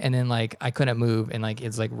dream and then like I couldn't move and like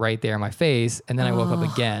it's like right there in my face. And then I woke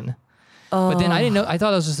up again. But then I didn't know, I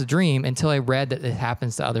thought it was just a dream until I read that it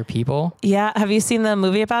happens to other people. Yeah. Have you seen the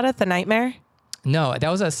movie about it, The Nightmare? No, that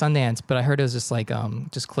was at Sundance, but I heard it was just like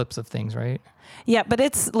just clips of things, right? Yeah, but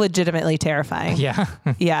it's legitimately terrifying. Yeah.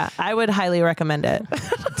 Yeah, I would highly recommend it.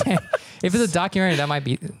 If it's a documentary, that might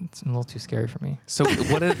be it's a little too scary for me. So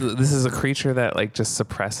this is a creature that like just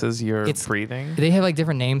suppresses your It's- breathing? They have like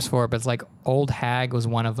different names for it, but it's like Old Hag was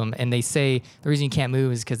one of them. And they say the reason you can't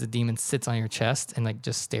move is because the demon sits on your chest and like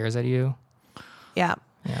just stares at you. Yeah.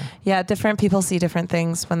 Yeah. Yeah, different people see different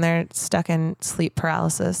things when they're stuck in sleep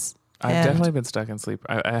paralysis. I've And- definitely been stuck in sleep.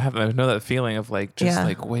 I know that feeling of like just Yeah.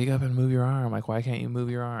 like wake up and move your arm. Like why can't you move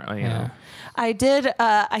your arm? Like, you know. I did.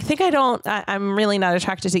 I think I'm really not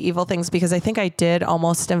attracted to evil things because I think I did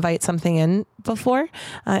almost invite something in before.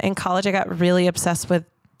 In college, I got really obsessed with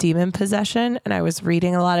demon possession and I was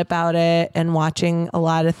reading a lot about it and watching a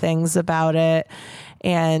lot of things about it.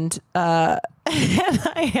 And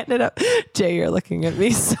I ended up, Jay, you're looking at me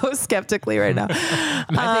so skeptically right now.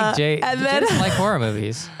 I think Jay doesn't like horror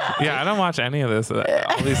movies. Yeah, I don't watch any of this. All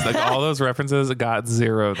these like all those references got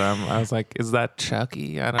zero of them. I was like, is that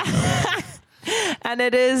Chucky? I don't know. And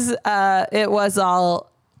it was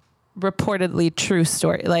all reportedly true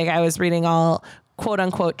story. Like I was reading all quote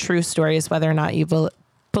unquote true stories, whether or not you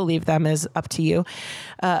believe them is up to you,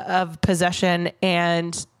 of possession.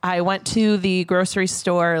 And I went to the grocery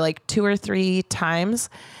store like 2 or 3 times.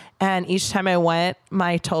 And each time I went,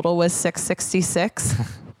 my total was $6.66.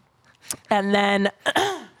 And then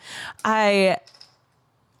I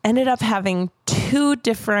ended up having 2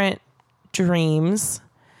 different dreams.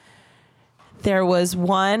 There was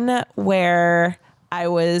one where I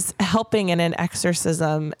was helping in an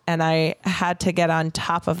exorcism and I had to get on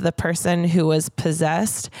top of the person who was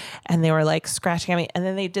possessed and they were like scratching at me. And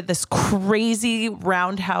then they did this crazy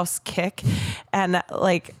roundhouse kick and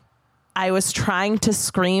like I was trying to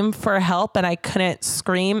scream for help and I couldn't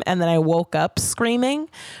scream. And then I woke up screaming.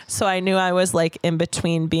 So I knew I was like in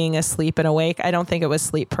between being asleep and awake. I don't think it was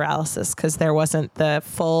sleep paralysis because there wasn't the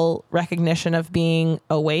full recognition of being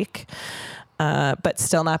awake, but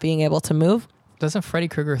still not being able to move. Doesn't Freddy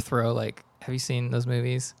Krueger throw like, have you seen those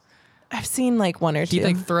movies? I've seen like 1 or 2. He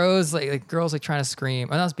like throws like girls like trying to scream.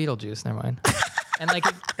 Oh, that was Beetlejuice. Never mind. And like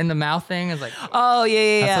in the mouth thing is like, Oh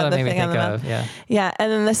yeah. that's what The it made me thing on think the mouth. of. Yeah. Yeah,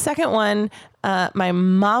 and then the second one, my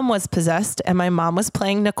mom was possessed, and my mom was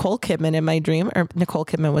playing Nicole Kidman in my dream, or Nicole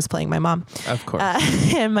Kidman was playing my mom Of course.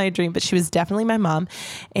 in my dream, but she was definitely my mom,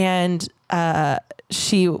 and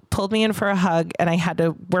she pulled me in for a hug, and I had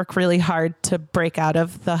to work really hard to break out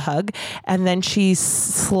of the hug, and then she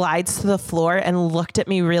slides to the floor and looked at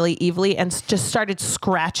me really evilly and just started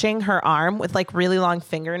scratching her arm with like really long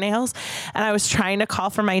fingernails, and I was trying to call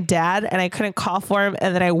for my dad, and I couldn't call for him,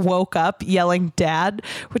 and then I woke up yelling "Dad,"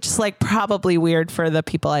 which is like probably weird for the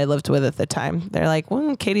people I lived with at the time. They're like,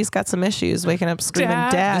 well, Katie's got some issues waking up screaming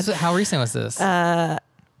 "Dad." How recent was this?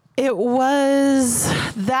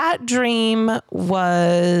 That dream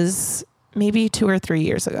was maybe 2 or 3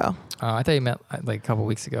 years ago. Oh, I thought you meant like a couple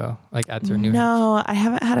weeks ago, like after New Year's. No, I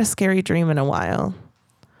haven't had a scary dream in a while.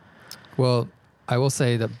 Well, I will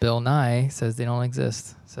say that Bill Nye says they don't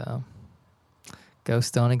exist. So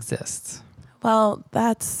ghosts don't exist. Well,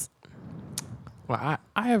 that's Well,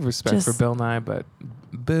 I have respect for Just- Bill Nye, but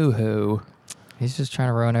boo-hoo. He's just trying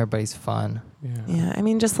to ruin everybody's fun. yeah. I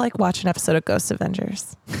mean, just like watch an episode of Ghost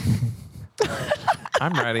Avengers.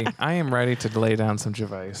 I'm ready. I am ready to lay down some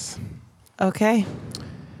JAVICE. Okay.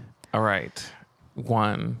 All right.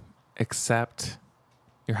 1, accept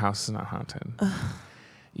your house is not haunted.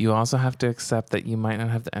 You also have to accept that you might not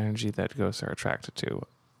have the energy that ghosts are attracted to.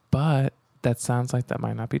 But that sounds like that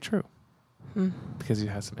might not be true. Because you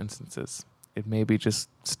have some instances. It may be just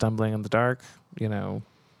stumbling in the dark, and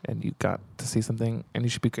you got to see something, and you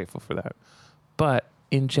should be grateful for that. But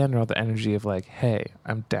in general, the energy of like, hey,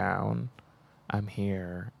 I'm down, I'm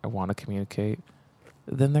here, I want to communicate,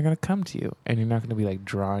 then they're going to come to you, and you're not going to be like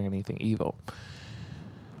drawing anything evil.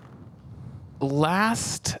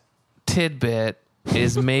 Last tidbit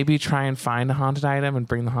is maybe try and find a haunted item and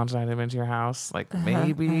bring the haunted item into your house. Like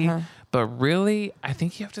maybe, but really, I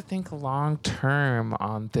think you have to think long term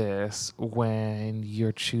on this when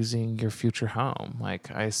you're choosing your future home.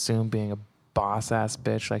 Like I assume being a boss ass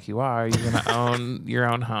bitch like you are, you're going to own your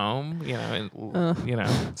own home,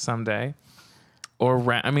 someday. Or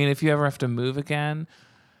if you ever have to move again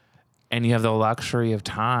and you have the luxury of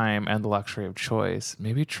time and the luxury of choice,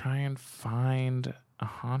 maybe try and find a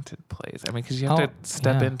haunted place. Because you have to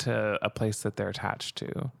step into a place that they're attached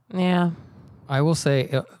to. Yeah. I will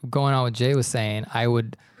say, going on what Jay was saying,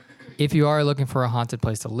 if you are looking for a haunted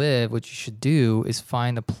place to live, what you should do is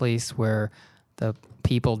find a place where the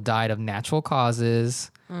people died of natural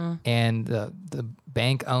causes and the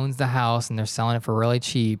bank owns the house and they're selling it for really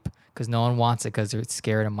cheap because no one wants it because they're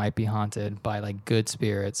scared it might be haunted by like good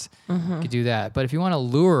spirits. You could do that. But if you want to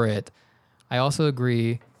lure it, I also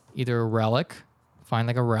agree, either a relic, find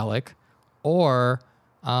like a relic, or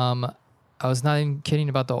I was not even kidding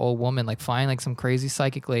about the old woman, like find like some crazy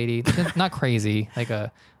psychic lady, not crazy, like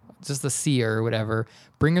just a seer or whatever,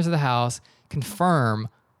 bring her to the house, confirm,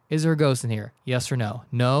 is there a ghost in here? Yes or no?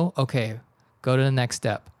 No? Okay, go to the next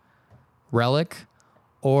step. Relic,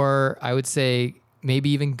 or I would say maybe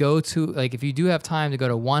even go to, like if you do have time to go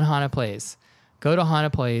to one haunted place, go to a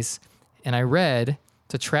haunted place, and I read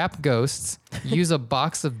to trap ghosts, use a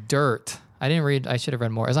box of dirt. I should have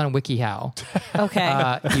read more. It was on WikiHow.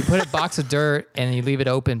 Okay. You put a box of dirt and you leave it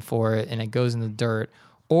open for it and it goes in the dirt.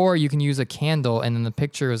 Or you can use a candle, and in the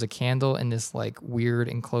picture is a candle in this like weird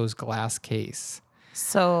enclosed glass case.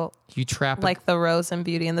 So you trap like the rose in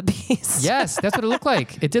Beauty and the Beast. Yes, that's what it looked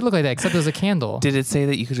like. It did look like that, except it was a candle. Did it say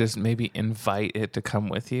that you could just maybe invite it to come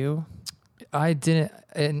with you? I didn't.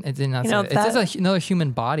 It did not say that. It says another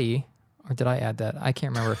human body. Or did I add that? I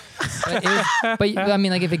can't remember. but I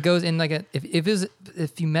mean, like if it goes in like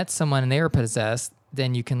if you met someone and they were possessed,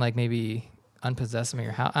 then you can like maybe unpossess them in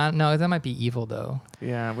your house. No, that might be evil though.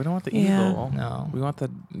 Yeah, we don't want the evil. No, we want the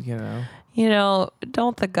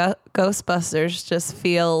don't the Ghostbusters just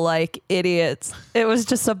feel like idiots? It was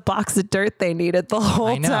just a box of dirt they needed the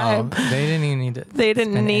whole time. They didn't even need to. They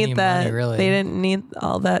didn't need that. Money, really. They didn't need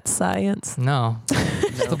all that science. No.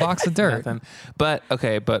 Just a box of dirt. Nothing.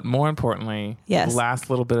 But more importantly, yes. Last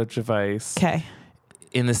little bit of JAVICE. Okay.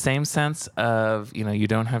 In the same sense of, you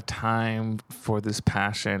don't have time for this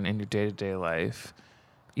passion in your day-to-day life,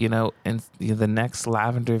 and the next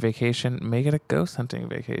lavender vacation, make it a ghost hunting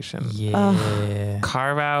vacation. Yeah.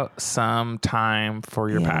 Carve out some time for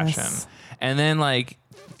your passion. And then like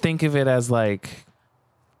think of it as like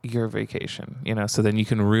your vacation, so then you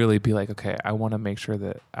can really be like, okay, I want to make sure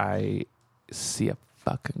that I see a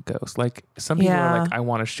fucking ghost. Like some people are like, I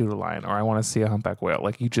want to shoot a lion or I want to see a humpback whale.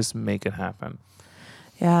 Like you just make it happen.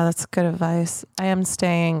 Yeah, that's good advice. I am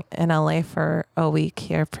staying in LA for a week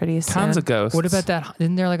here pretty soon. Tons of ghosts. What about that?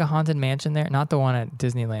 Isn't there like a haunted mansion there? Not the one at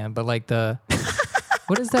Disneyland, but like the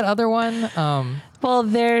what is that other one? Well,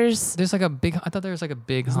 there's like a big. I thought there was like a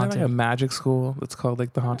big Isn't haunted. there like a magic school that's called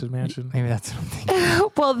like the Haunted Mansion? Maybe that's what I'm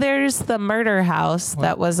thinking. well, there's the murder house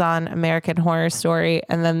that was on American Horror Story,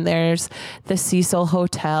 and then there's the Cecil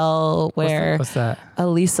Hotel where What's that?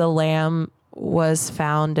 Elisa Lam was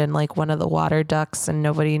found in like one of the water ducts and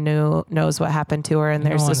nobody knows what happened to her, and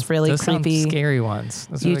there's this really creepy scary ones.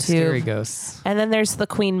 Those are like scary ghosts. And then there's the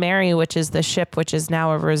Queen Mary, which is the ship, which is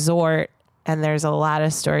now a resort, and there's a lot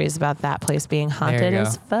of stories about that place being haunted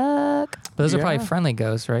as fuck. But those are probably friendly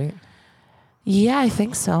ghosts, right? Yeah, I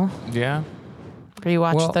think so. Yeah.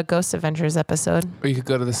 Rewatch the Ghost Adventures episode. Or you could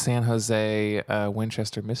go to the San Jose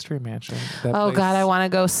Winchester Mystery Mansion. God, I want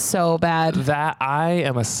to go so bad. That I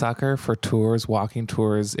am a sucker for tours, walking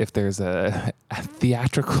tours. If there's a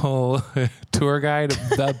theatrical tour guide,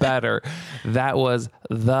 the better. That was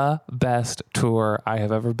the best tour I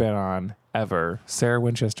have ever been on, ever. Sarah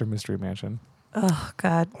Winchester Mystery Mansion. Oh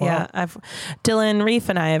God, yeah. Dylan Reef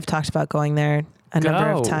and I have talked about going there a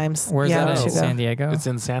number of times. Where's that in San Diego? It's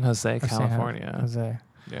in San Jose, California. Jose.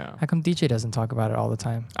 Yeah. How come DJ doesn't talk about it all the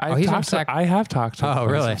time? I have talked to him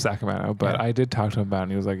really? from Sacramento, but I did talk to him about it,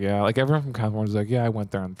 and he was like, yeah. Like everyone from California was like, yeah, I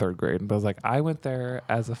went there in third grade. But I was like, I went there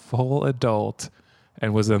as a full adult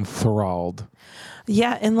and was enthralled.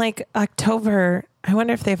 Yeah, in like October, I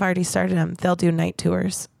wonder if they've already started them. They'll do night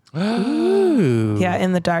tours. Ooh. Yeah,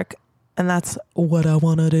 in the dark. And that's what I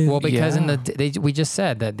want to do. Well, because we just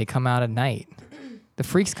said that they come out at night. The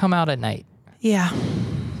freaks come out at night. Yeah.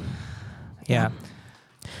 Yeah.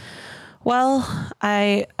 Well,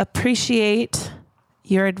 I appreciate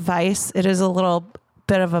your advice. It is a little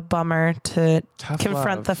bit of a bummer to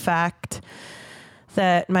confront the fact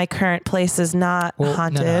that my current place is not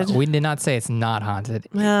haunted. No. We did not say it's not haunted.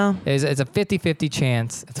 No. It's a 50-50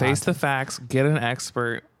 chance. It's Face haunted. the facts. Get an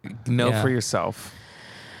expert. Know for yourself.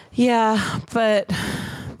 Yeah, but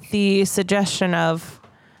the suggestion of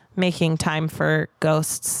making time for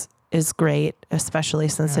ghosts is great, especially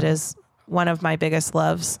since it is one of my biggest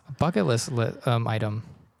loves. A bucket list item.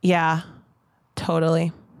 Yeah,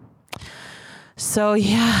 totally. So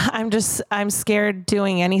yeah, I'm scared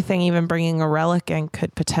doing anything, even bringing a relic in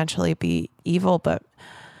could potentially be evil, but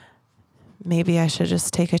maybe I should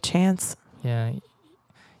just take a chance. Yeah.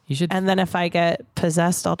 You should. And then if I get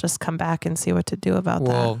possessed, I'll just come back and see what to do about that.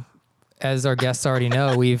 Well, as our guests already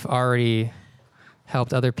know, we've already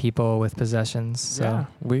helped other people with possessions. So yeah,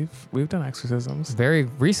 we've done exorcisms very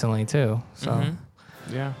recently too. So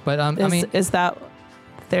yeah. But I mean, is that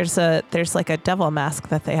there's like a devil mask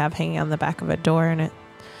that they have hanging on the back of a door, and it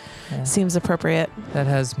seems appropriate. That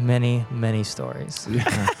has many stories.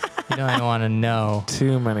 Yeah. You don't want to know.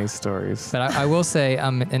 Too many stories. But I will say,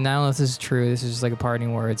 and I don't know if this is true. This is just like a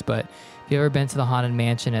parting words. But have you ever been to the Haunted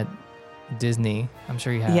Mansion at Disney? I'm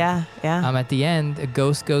sure you have. Yeah. At the end, a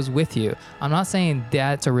ghost goes with you. I'm not saying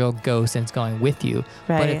that's a real ghost and it's going with you.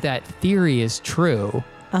 Right. But if that theory is true,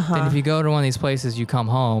 then if you go to one of these places, you come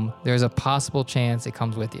home, there's a possible chance it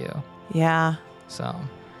comes with you. Yeah. So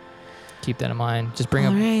keep that in mind. Just bring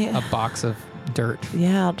a box of dirt.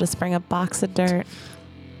 Yeah, I'll just bring a box of dirt.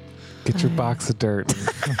 Get your box of dirt.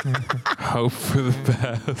 Hope for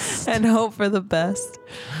the best. And hope for the best.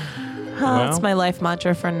 That's my life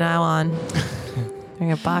mantra from now on.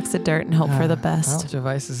 Bring a box of dirt and hope for the best. Well,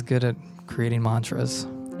 JAVICE is good at creating mantras.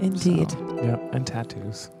 Indeed. So. Yep, and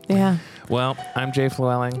tattoos. Yeah. Well, I'm Jay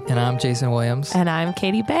Flewelling. And I'm Jason Williams. And I'm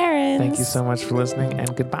Katie Barron. Thank you so much for listening,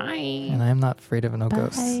 and goodbye. And I'm not afraid of no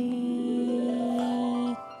ghosts.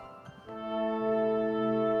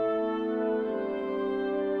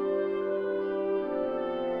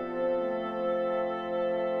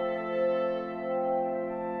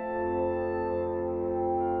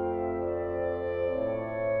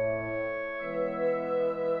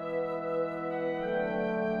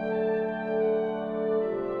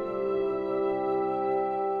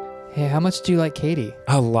 Hey, how much do you like Katie?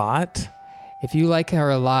 A lot? If you like her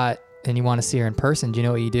a lot and you want to see her in person, do you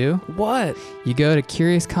know what you do? What? You go to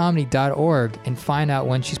curiouscomedy.org and find out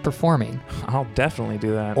when she's performing. I'll definitely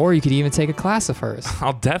do that. Or you could even take a class of hers.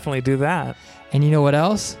 I'll definitely do that. And you know what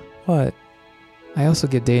else? What? I also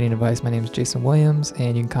give dating advice. My name is Jason Williams,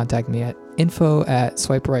 and you can contact me at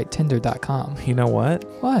info@swiperightinder.com. You know what?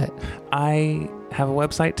 What? I have a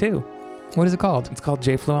website too. What is it called? It's called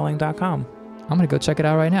jflewelling.com. I'm going to go check it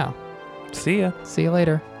out right now. See ya. See you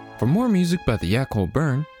later. For more music by the Yakult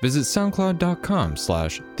Burn, visit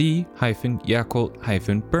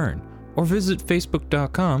soundcloud.com/the-Yakult-Burn or visit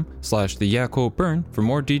facebook.com/the Yakult Burn for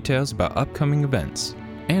more details about upcoming events.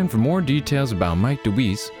 And for more details about Mike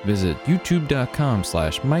DeWeese, visit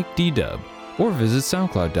youtube.com/MikeDW or visit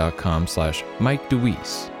soundcloud.com/Mike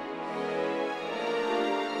DeWeese.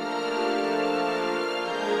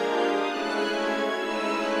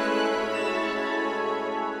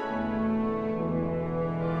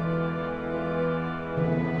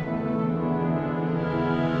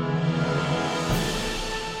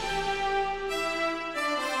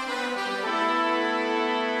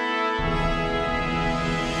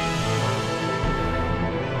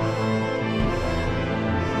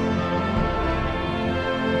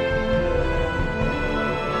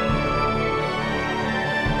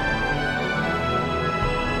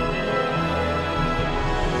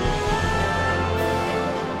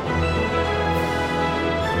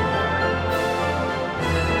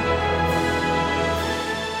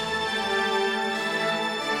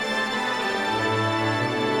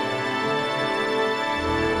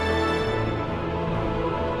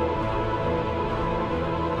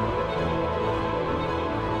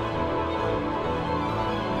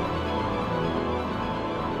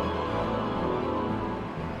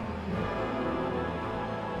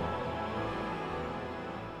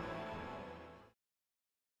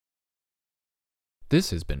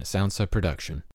 This has been a Soundset production.